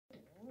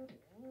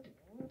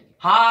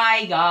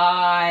Hi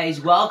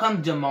guys,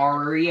 welcome to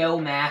Mario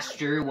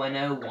Master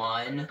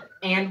 101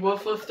 and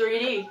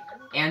Woofwoof3D.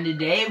 And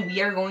today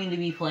we are going to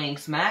be playing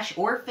Smash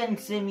Orphan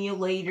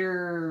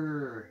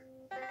Simulator.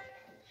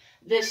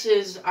 This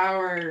is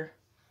our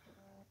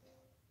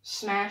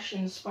Smash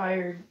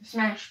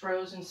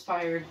Bros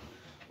inspired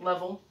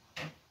level.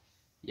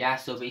 Yeah,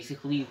 so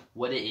basically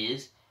what it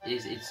is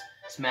it's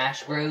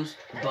Smash Bros,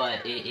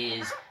 but it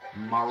is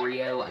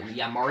Mario.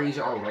 Yeah, Mario's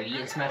already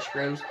in Smash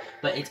Bros,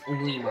 but it's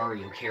only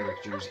Mario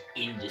characters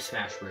in the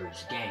Smash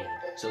Bros game.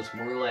 So it's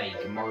more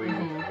like Mario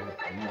Smash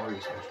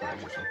Bros or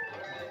something like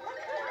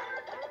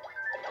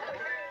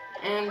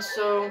that. And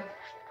so,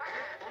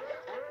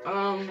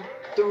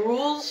 the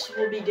rules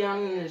will be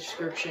down in the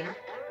description.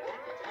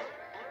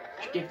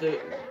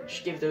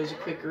 Just give those a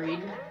quick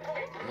read.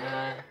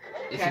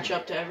 Catch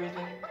up to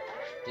everything.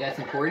 Yeah, it's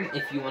important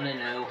if you want to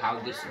know how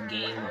this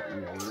game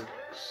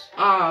works.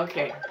 Ah,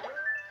 okay.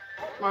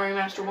 Mario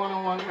Master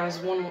 101 has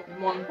one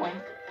point.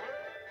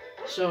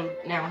 So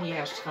now he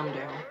has to come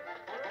down.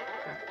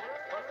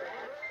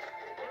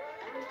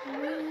 Okay.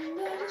 In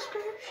the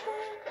description.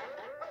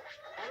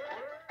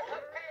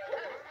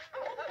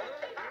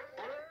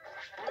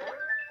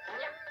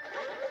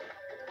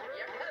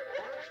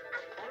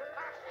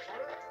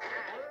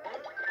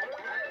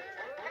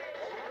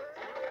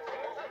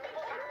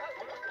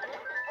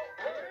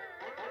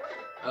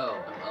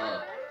 Oh, I'm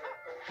up.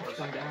 Let's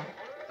come down.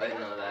 I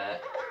didn't know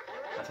that.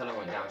 I thought I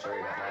went down, sorry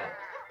about that.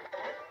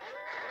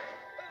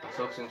 I'm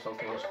focusing on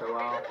something else for a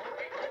while.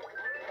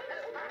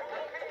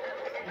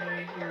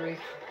 Okay, here we go.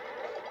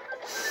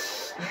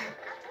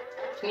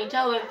 Can you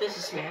tell that this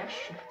is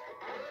Smash?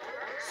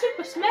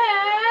 Super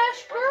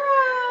Smash Bros!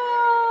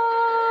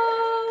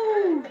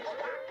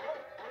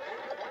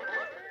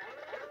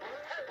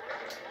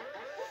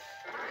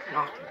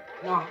 Knock him,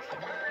 knock him,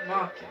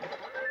 knock him.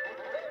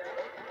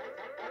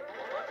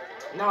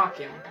 Knock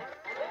him.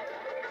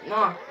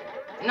 Knock him.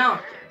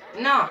 Knock him.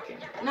 Knock him.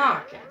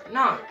 Knock him.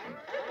 Knock him.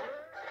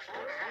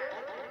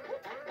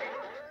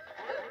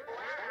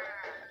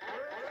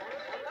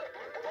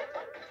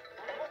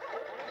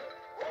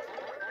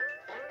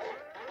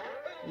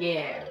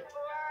 Yeah.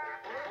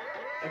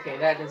 Okay,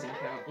 that doesn't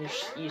count.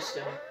 You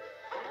still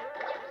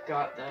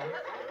got the.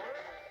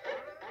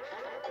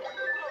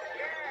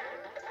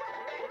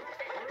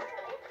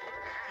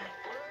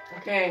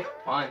 Okay.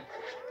 Fine.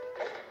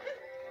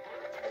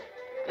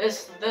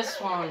 This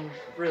one I'm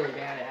really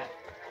bad at.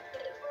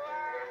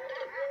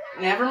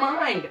 Never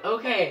mind.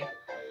 Okay.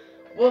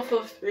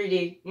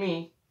 Woofwoof3D,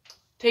 me,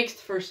 takes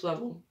the first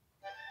level.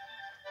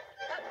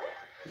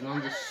 You know,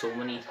 there's so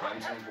many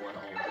times I've won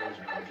all of those,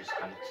 and I'm just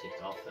kind of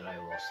ticked off that I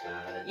lost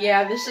that.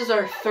 Yeah, this is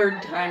our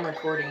third time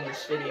recording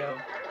this video.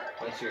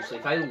 Like seriously,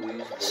 if I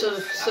lose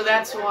this, so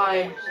that's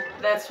why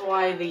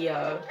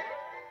the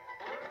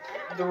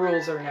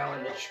rules are now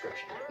in the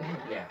description.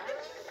 Yeah.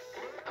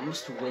 I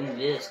must win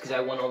this because I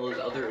won all those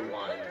other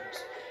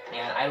ones,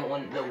 and I don't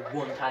want the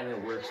one time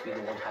it works be the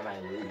one time I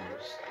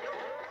lose.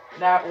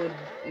 That would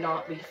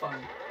not be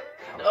fun.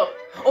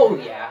 Oh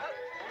yeah.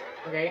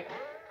 Okay.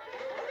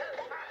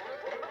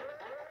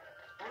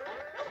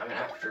 I mean,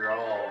 after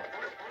all,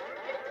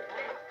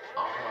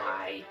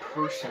 I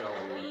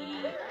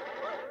personally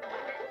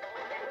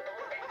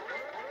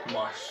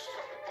must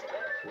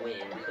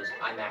win because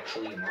I'm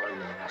actually a Mario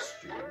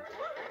Master.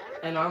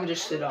 And I'm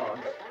just a dog.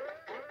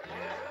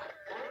 Yeah.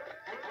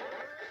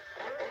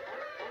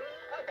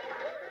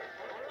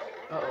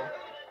 Uh-oh.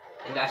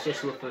 And that's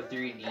just with the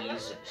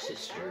 3D's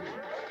sister.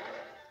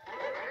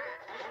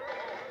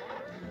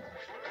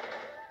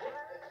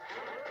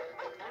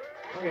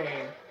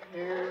 Okay.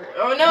 Here.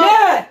 Oh no!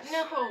 Yes!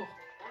 No!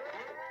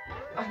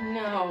 Oh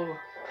no.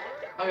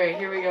 Okay,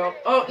 here we go.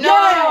 Oh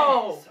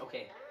no! Yes!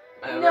 Okay.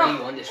 I already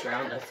No! won this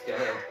round, let's go.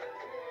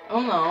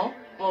 Oh no.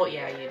 Well,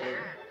 yeah, you did.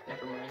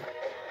 Never mind.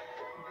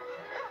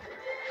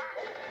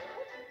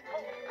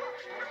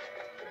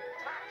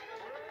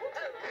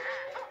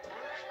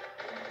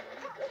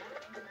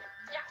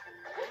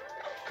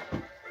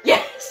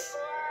 Yes!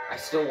 I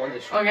still won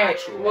this round. Okay,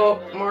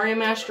 well, Mario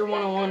Master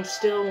 101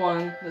 still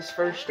won this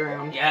first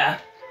round. Yeah.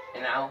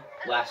 And now,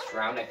 last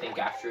round, I think,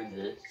 after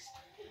this.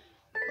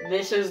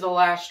 This is the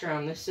last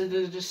round. This is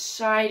the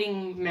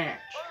deciding match.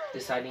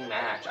 Deciding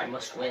match. I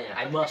must win.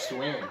 I must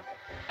win.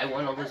 I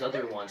won all those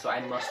other ones, so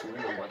I must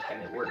win the one time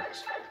it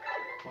works.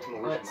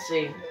 Let's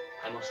see.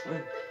 I must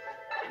win.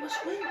 I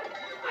must win.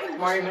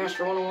 Mario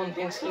Master 101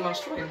 thinks he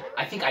must win.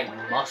 I think I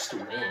must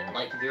win.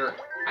 Like,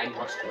 I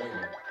must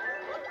win.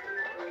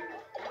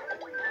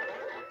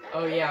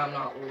 Oh yeah, I'm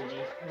not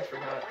Luigi. I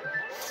forgot.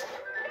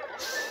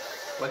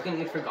 Why couldn't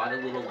you forgot a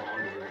little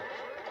longer?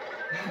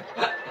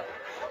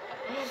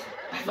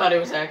 I thought it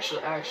was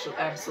actually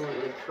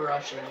absolutely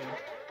crushing you.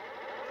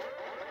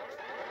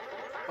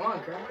 Come on,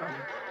 girl, come on.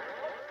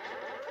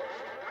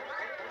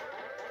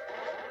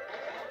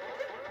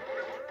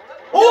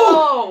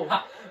 Oh! No!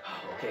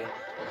 Okay.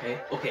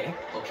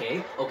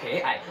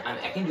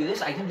 I can do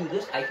this. I can do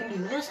this. I can do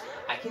this.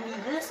 I can do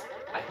this.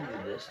 I can do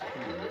this. I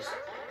can do this.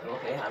 I'm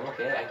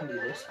okay. I can do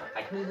this.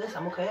 I can do this.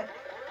 I'm okay.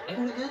 I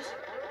can do this.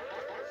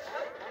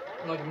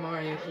 Look at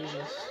Mario, he's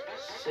just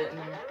sitting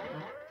there.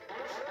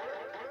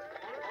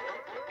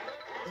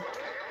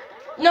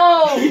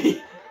 No!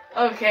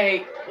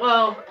 Okay,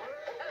 well,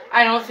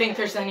 I don't think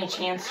there's any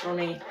chance for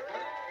me.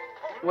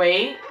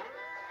 Wait.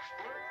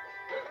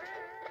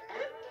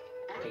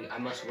 Okay, I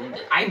must win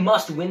this. I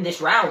must win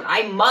this round.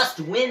 I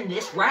must win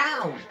this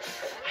round.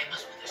 I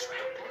must win this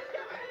round.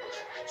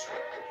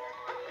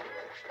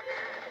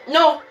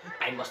 No!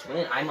 I must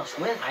win. I must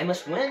win. I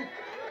must win.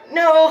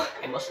 No!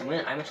 I must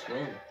win. I must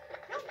win.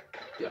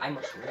 Dude, I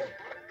must win.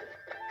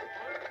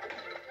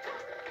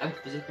 I'm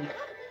physically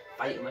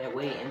fighting my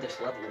way in this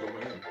level to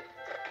win.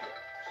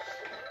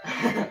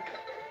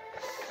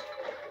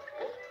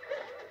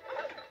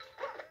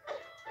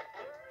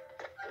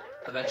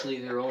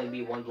 Eventually, there'll only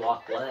be one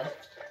block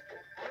left.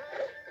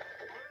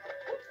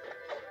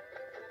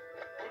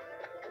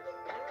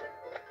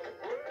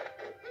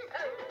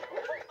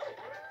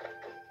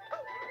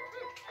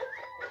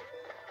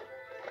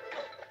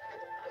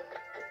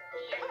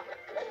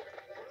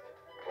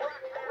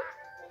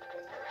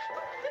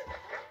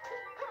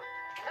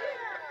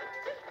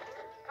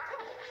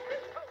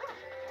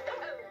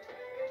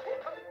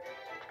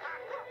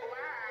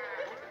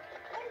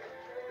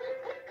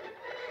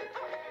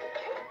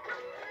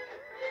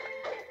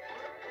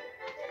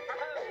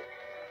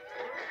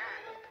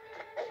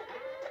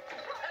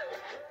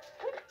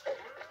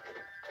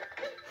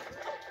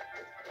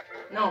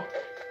 No.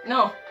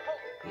 No.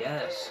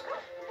 Yes.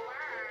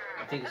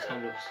 I think it's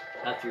time to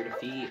accept your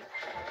defeat.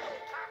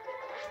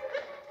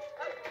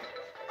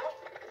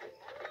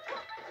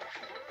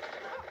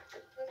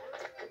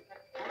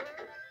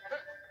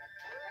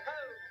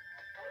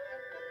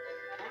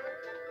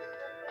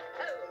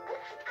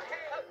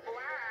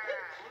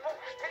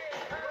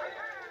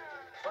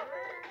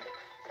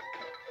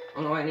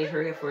 Oh no, I need to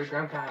hurry up for his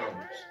ground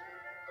pounds.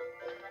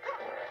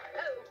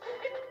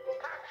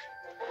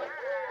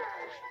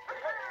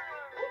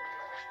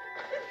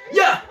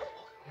 Yeah!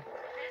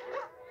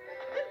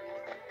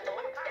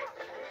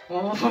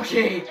 Oh,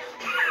 okay.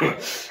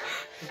 This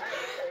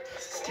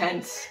is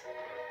tense.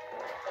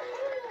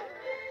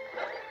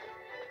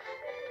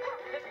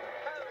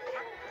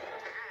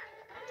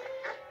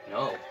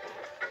 No.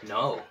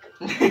 No.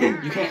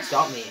 You can't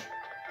stop me.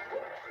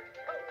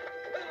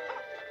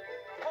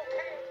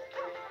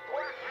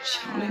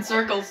 She's going in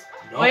circles.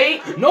 No.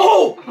 Wait.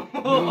 No!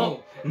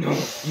 No. No.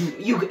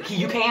 You can't.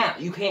 You can't.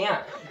 You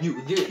can't.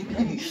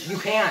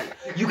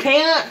 You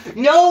can't.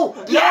 No.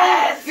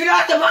 Yes! You're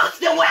not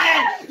supposed to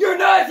win! You're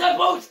not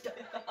supposed to.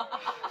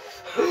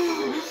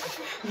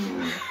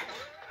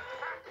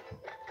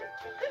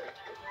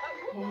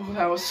 Oh,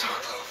 that was so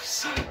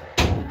close.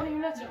 No, you're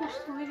not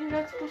supposed to win. You're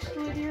not supposed to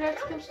win. You're not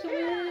supposed to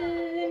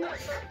win.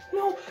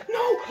 No.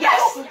 No.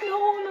 Yes! No. No,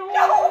 no.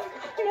 No.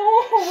 No.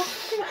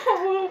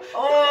 No.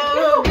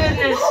 Oh,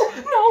 goodness.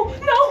 No.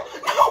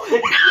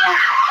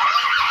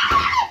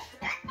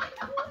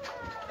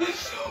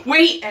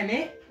 Wait,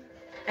 Emmett.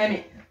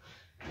 Emmett.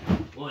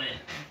 What?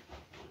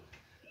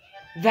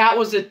 That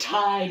was a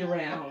tied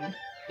round.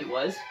 It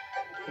was?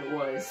 It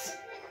was.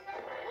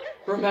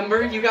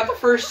 Remember, you got the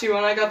first two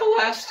and I got the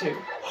last two.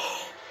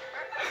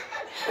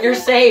 You're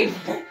safe.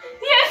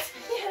 Yes.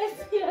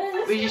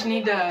 We just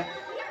need to...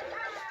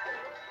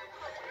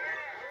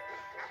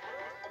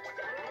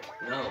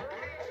 No.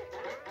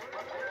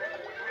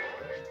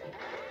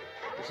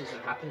 This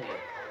isn't happening.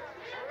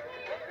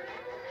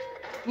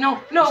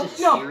 No. This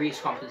is serious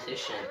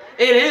competition.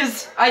 It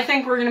is. I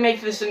think we're gonna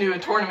make this into a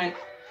tournament.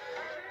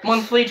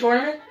 Monthly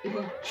tournament?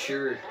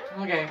 Sure.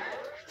 Okay.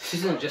 This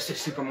isn't just a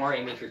Super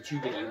Mario Maker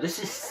 2 video. This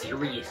is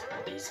serious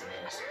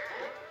business.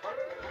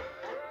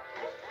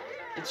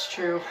 It's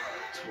true.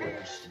 It's more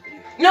than just a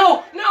video.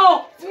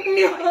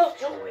 No!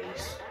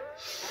 Choice.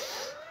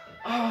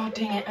 Oh,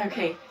 dang it.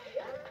 Okay.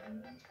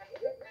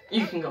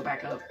 You can go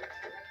back up.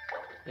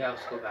 Yeah,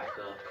 let's go back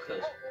up,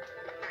 because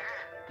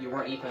you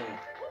weren't even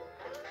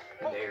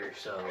there,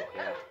 so,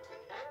 yeah.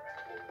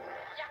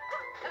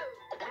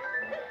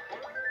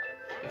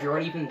 If you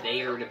weren't even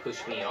there to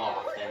push me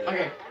off, then...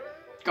 Okay.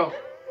 Go.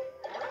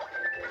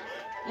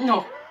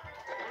 No.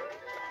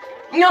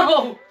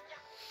 No!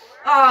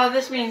 Ah,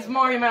 this means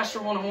Mario Master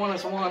 101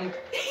 is won.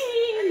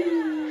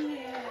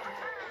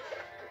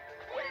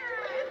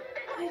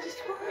 I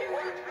just won.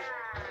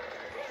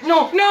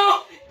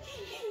 No!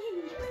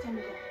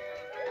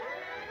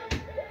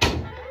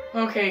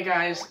 Okay,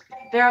 guys.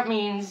 That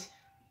means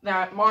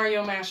that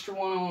Mario Master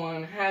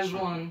 101 has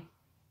won.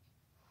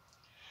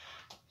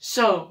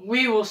 So,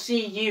 we will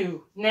see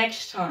you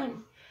next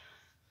time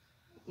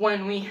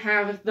when we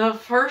have the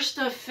first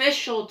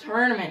official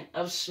tournament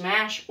of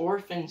Smash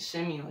Orphan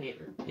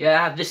Simulator.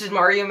 Yeah, this is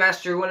Mario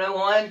Master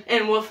 101.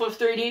 And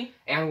Woofwoof3D.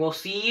 And we'll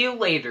see you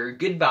later.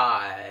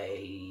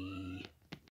 Goodbye.